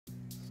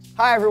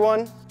Hi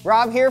everyone,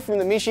 Rob here from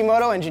the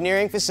Mishimoto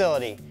Engineering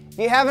Facility. If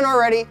you haven't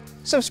already,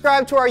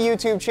 subscribe to our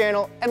YouTube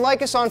channel and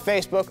like us on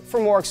Facebook for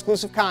more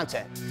exclusive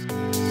content.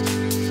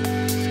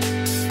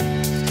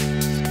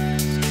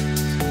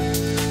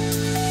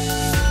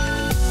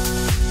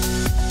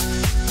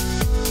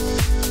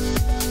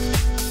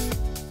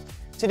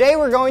 Today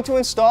we're going to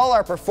install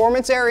our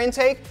performance air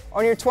intake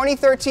on your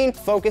 2013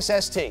 Focus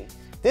ST.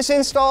 This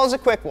install is a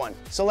quick one,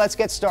 so let's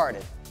get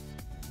started.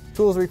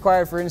 Tools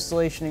required for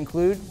installation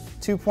include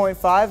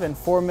 2.5 and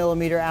 4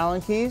 mm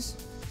Allen keys,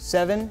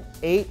 7,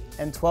 8,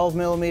 and 12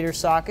 mm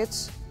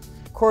sockets,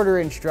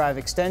 1/4 inch drive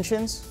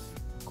extensions,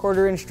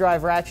 1/4 inch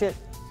drive ratchet,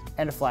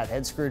 and a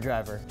flathead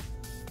screwdriver.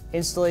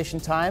 Installation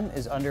time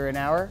is under an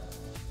hour.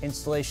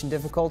 Installation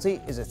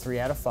difficulty is a 3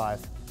 out of 5.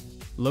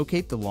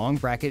 Locate the long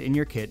bracket in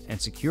your kit and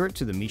secure it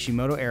to the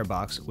Mishimoto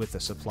airbox with the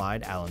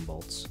supplied Allen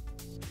bolts.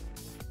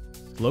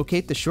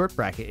 Locate the short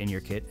bracket in your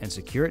kit and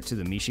secure it to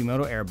the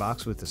Mishimoto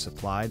airbox with the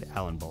supplied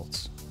Allen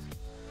bolts.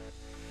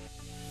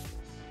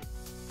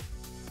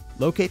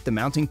 Locate the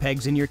mounting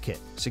pegs in your kit.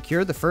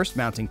 Secure the first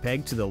mounting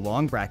peg to the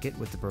long bracket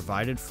with the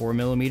provided 4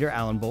 mm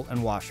Allen bolt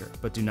and washer,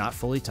 but do not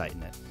fully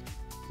tighten it.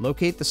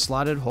 Locate the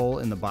slotted hole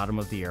in the bottom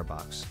of the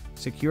airbox.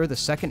 Secure the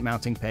second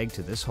mounting peg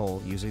to this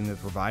hole using the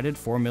provided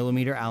 4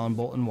 mm Allen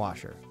bolt and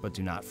washer, but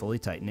do not fully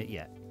tighten it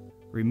yet.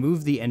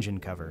 Remove the engine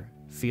cover.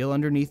 Feel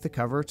underneath the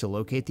cover to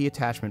locate the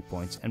attachment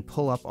points and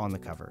pull up on the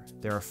cover.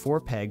 There are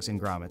 4 pegs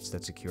and grommets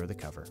that secure the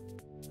cover.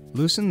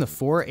 Loosen the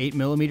 4 8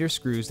 mm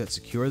screws that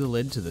secure the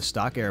lid to the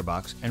stock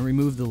airbox and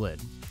remove the lid.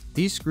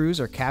 These screws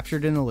are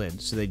captured in the lid,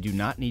 so they do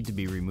not need to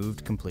be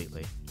removed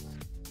completely.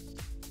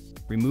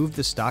 Remove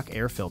the stock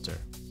air filter.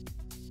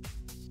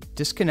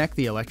 Disconnect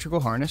the electrical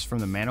harness from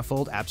the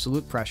manifold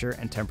absolute pressure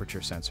and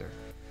temperature sensor.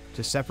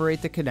 To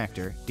separate the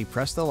connector,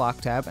 depress the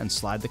lock tab and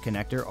slide the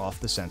connector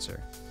off the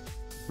sensor.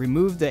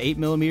 Remove the 8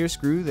 mm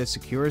screw that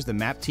secures the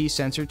MAP-T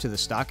sensor to the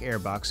stock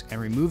airbox and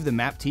remove the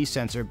MAP-T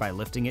sensor by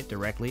lifting it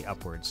directly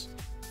upwards.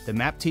 The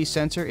MAP-T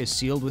sensor is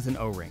sealed with an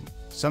O-ring.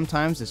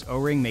 Sometimes this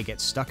O-ring may get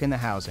stuck in the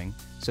housing,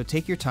 so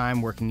take your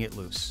time working it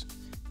loose.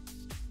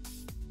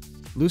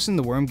 Loosen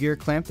the worm gear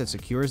clamp that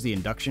secures the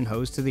induction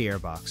hose to the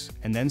airbox,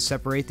 and then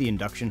separate the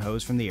induction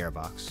hose from the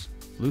airbox.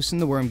 Loosen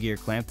the worm gear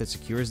clamp that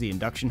secures the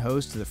induction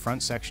hose to the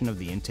front section of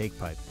the intake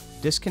pipe.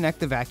 Disconnect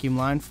the vacuum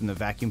line from the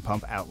vacuum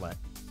pump outlet.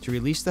 To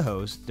release the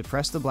hose,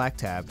 depress the black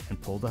tab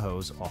and pull the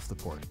hose off the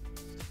port.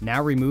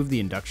 Now remove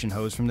the induction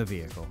hose from the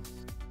vehicle.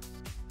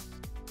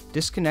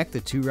 Disconnect the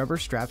 2 rubber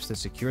straps that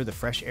secure the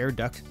fresh air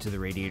duct to the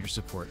radiator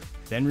support.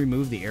 Then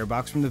remove the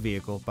airbox from the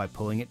vehicle by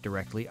pulling it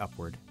directly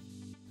upward.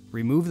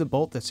 Remove the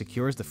bolt that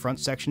secures the front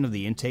section of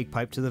the intake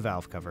pipe to the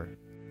valve cover.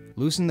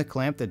 Loosen the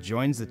clamp that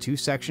joins the 2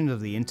 sections of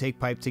the intake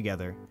pipe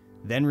together,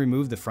 then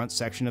remove the front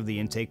section of the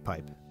intake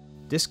pipe.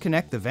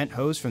 Disconnect the vent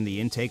hose from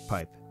the intake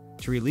pipe.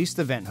 To release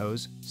the vent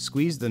hose,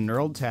 squeeze the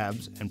knurled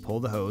tabs and pull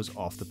the hose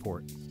off the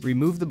port.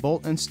 Remove the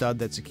bolt and stud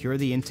that secure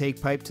the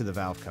intake pipe to the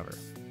valve cover.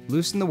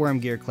 Loosen the worm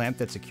gear clamp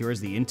that secures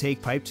the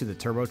intake pipe to the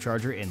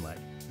turbocharger inlet.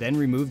 Then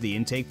remove the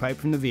intake pipe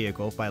from the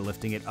vehicle by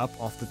lifting it up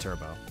off the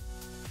turbo.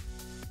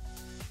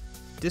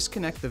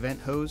 Disconnect the vent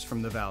hose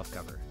from the valve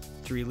cover.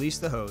 To release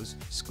the hose,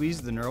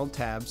 squeeze the knurled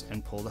tabs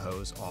and pull the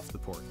hose off the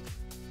port.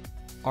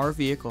 Our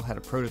vehicle had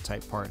a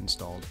prototype part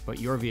installed, but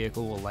your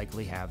vehicle will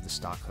likely have the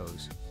stock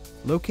hose.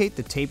 Locate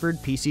the tapered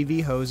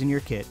PCV hose in your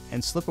kit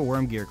and slip a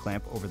worm gear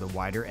clamp over the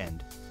wider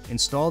end.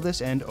 Install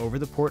this end over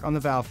the port on the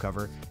valve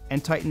cover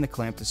and tighten the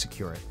clamp to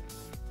secure it.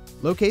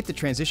 Locate the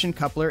transition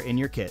coupler in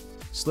your kit.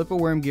 Slip a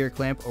worm gear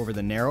clamp over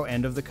the narrow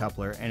end of the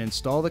coupler and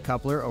install the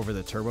coupler over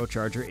the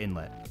turbocharger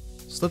inlet.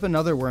 Slip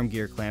another worm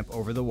gear clamp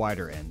over the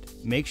wider end.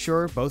 Make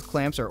sure both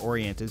clamps are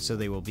oriented so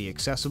they will be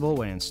accessible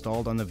when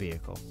installed on the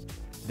vehicle.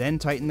 Then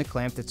tighten the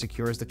clamp that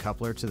secures the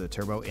coupler to the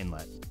turbo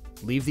inlet.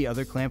 Leave the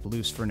other clamp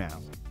loose for now.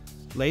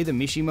 Lay the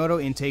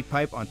Mishimoto intake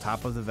pipe on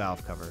top of the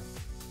valve cover.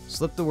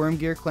 Slip the worm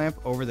gear clamp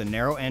over the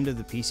narrow end of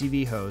the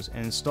PCV hose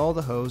and install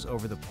the hose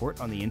over the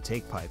port on the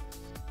intake pipe.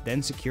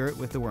 Then secure it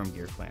with the worm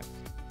gear clamp.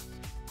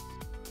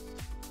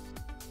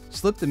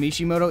 Slip the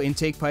Mishimoto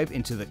intake pipe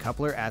into the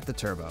coupler at the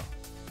turbo.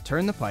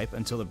 Turn the pipe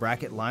until the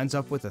bracket lines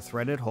up with the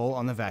threaded hole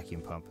on the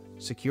vacuum pump.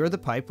 Secure the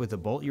pipe with the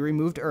bolt you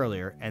removed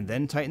earlier and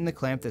then tighten the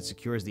clamp that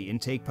secures the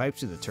intake pipe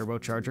to the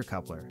turbocharger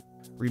coupler.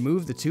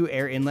 Remove the 2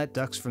 air inlet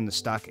ducts from the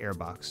stock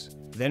airbox.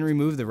 Then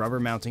remove the rubber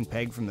mounting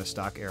peg from the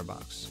stock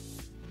airbox.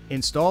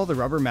 Install the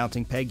rubber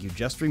mounting peg you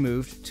just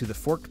removed to the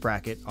forked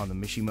bracket on the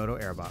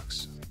Mishimoto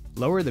airbox.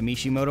 Lower the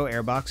Mishimoto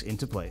airbox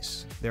into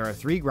place. There are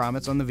 3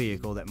 grommets on the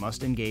vehicle that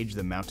must engage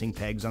the mounting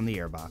pegs on the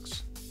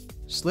airbox.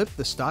 Slip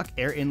the stock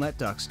air inlet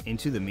ducts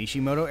into the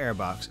Mishimoto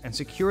airbox and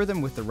secure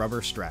them with the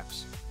rubber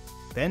straps.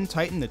 Then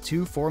tighten the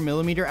 2 4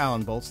 mm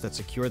Allen bolts that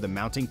secure the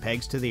mounting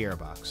pegs to the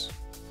airbox.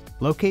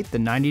 Locate the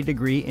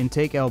 90-degree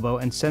intake elbow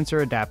and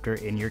sensor adapter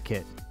in your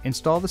kit.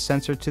 Install the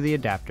sensor to the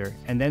adapter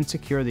and then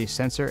secure the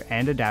sensor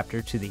and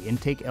adapter to the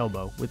intake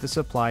elbow with the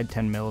supplied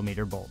 10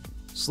 mm bolt.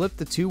 Slip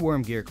the 2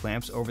 worm gear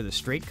clamps over the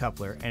straight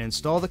coupler and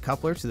install the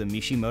coupler to the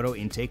Mishimoto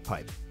intake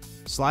pipe.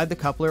 Slide the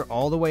coupler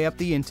all the way up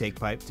the intake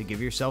pipe to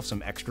give yourself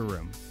some extra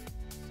room.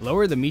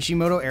 Lower the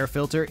Mishimoto air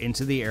filter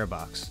into the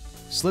airbox.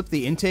 Slip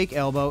the intake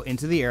elbow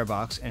into the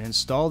airbox and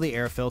install the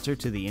air filter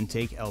to the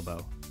intake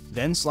elbow.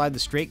 Then slide the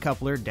straight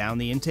coupler down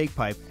the intake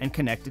pipe and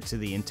connect it to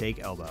the intake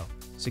elbow.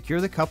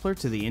 Secure the coupler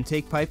to the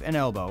intake pipe and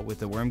elbow with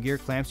the worm gear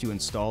clamps you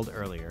installed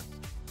earlier.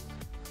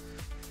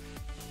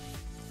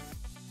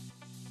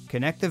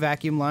 Connect the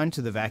vacuum line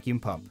to the vacuum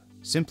pump.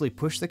 Simply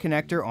push the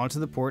connector onto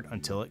the port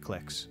until it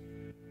clicks.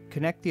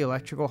 Connect the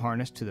electrical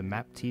harness to the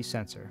MAP-T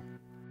sensor.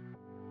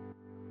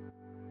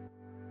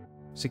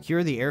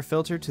 Secure the air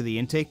filter to the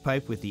intake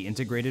pipe with the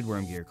integrated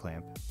worm gear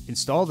clamp.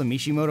 Install the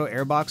Mishimoto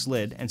airbox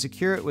lid and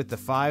secure it with the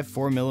 5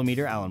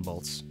 4mm Allen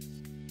bolts.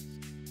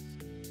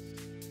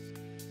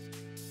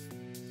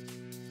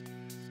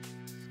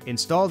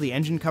 Install the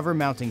engine cover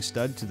mounting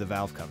stud to the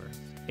valve cover.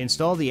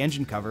 Install the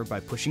engine cover by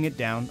pushing it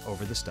down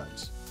over the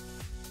studs.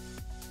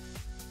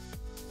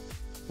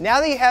 Now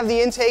that you have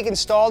the intake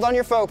installed on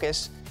your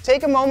Focus,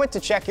 take a moment to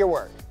check your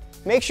work.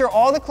 Make sure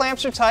all the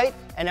clamps are tight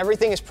and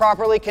everything is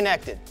properly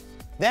connected.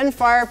 Then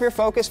fire up your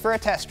Focus for a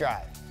test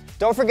drive.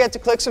 Don't forget to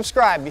click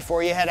subscribe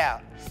before you head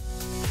out.